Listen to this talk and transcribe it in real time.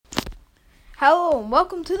Hello and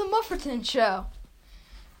welcome to the Mufferton Show.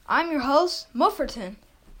 I'm your host, Mufferton.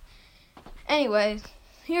 Anyways,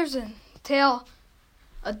 here's a tale,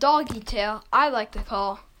 a doggy tale I like to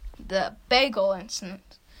call the bagel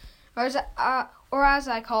incident, or as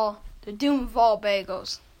I call the doom of all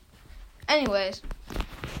bagels. Anyways,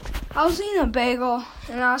 I was eating a bagel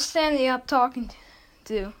and I was standing up talking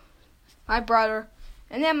to my brother,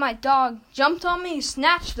 and then my dog jumped on me,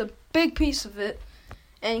 snatched a big piece of it,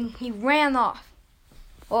 and he ran off.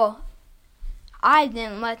 Well, I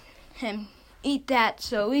didn't let him eat that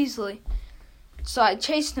so easily, so I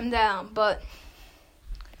chased him down, but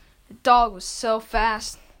the dog was so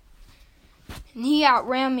fast, and he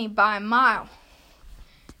outran me by a mile.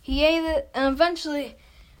 He ate it, and eventually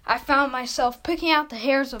I found myself picking out the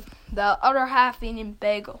hairs of the other half-eaten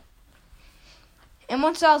bagel. And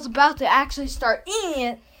once I was about to actually start eating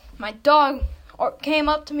it, my dog came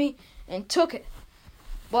up to me and took it.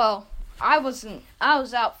 Well, I was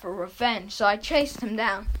out for revenge, so I chased him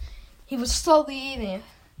down. He was slowly eating it,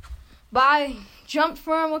 but I jumped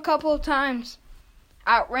for him a couple of times,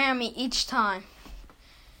 outran me each time,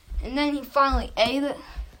 and then he finally ate it.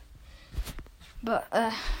 But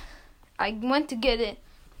I went to get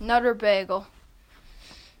another bagel.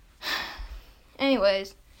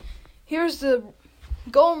 Anyways, here's the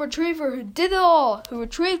golden retriever who did it all, who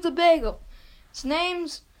retrieved the bagel. His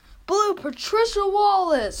name's Blue Patricia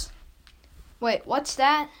Wallace. Wait, what's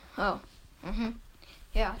that? Oh,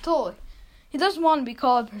 yeah, totally. He doesn't want to be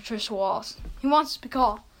called Patricia Wallace. He wants to be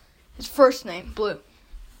called his first name, Blue.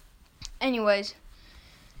 Anyways,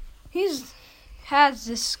 has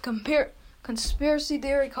this conspiracy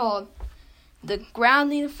theory called the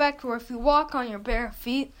grounding effect, where if you walk on your bare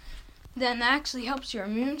feet, then it actually helps your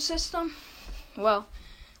immune system. Well,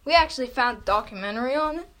 we actually found a documentary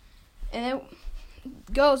on it, and it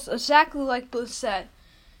goes exactly like Blue said.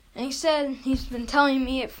 And he said he's been telling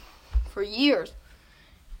me it for years.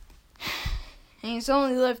 And he's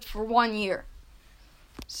only lived for 1 year.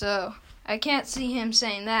 So, I can't see him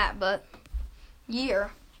saying that, but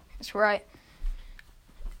year is right.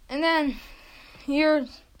 And then,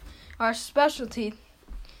 here's our specialty,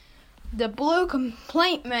 the Blue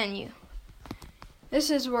Complaint Menu.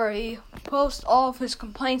 This is where he posts all of his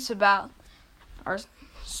complaints about our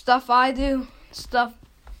stuff I do, stuff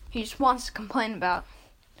he just wants to complain about.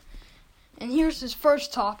 And here's his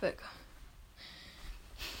first topic.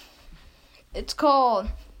 It's called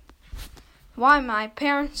Why My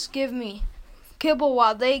Parents Give Me Kibble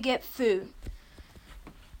While They Get Food.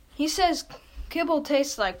 He says kibble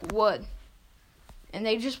tastes like wood, and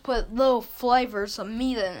they just put little flavors of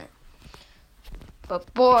meat in it.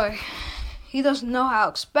 But boy, he doesn't know how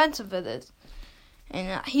expensive it is.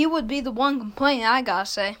 And he would be the one complaining, I gotta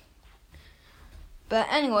say. But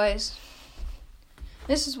anyways,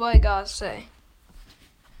 this is what I gotta say.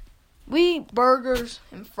 We eat burgers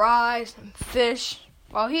and fries and fish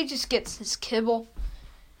while he just gets his kibble.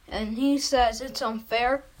 And he says it's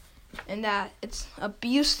unfair and that it's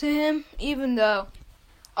abuse to him, even though,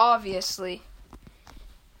 obviously,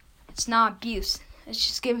 it's not abuse. It's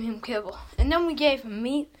just giving him kibble. And then we gave him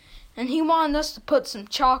meat, and he wanted us to put some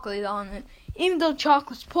chocolate on it, even though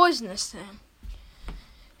chocolate's poisonous to him.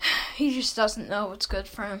 He just doesn't know what's good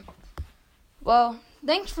for him. Well,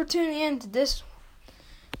 thanks for tuning in to this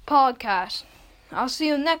podcast. I'll see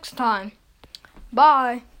you next time.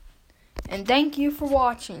 Bye. And thank you for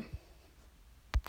watching.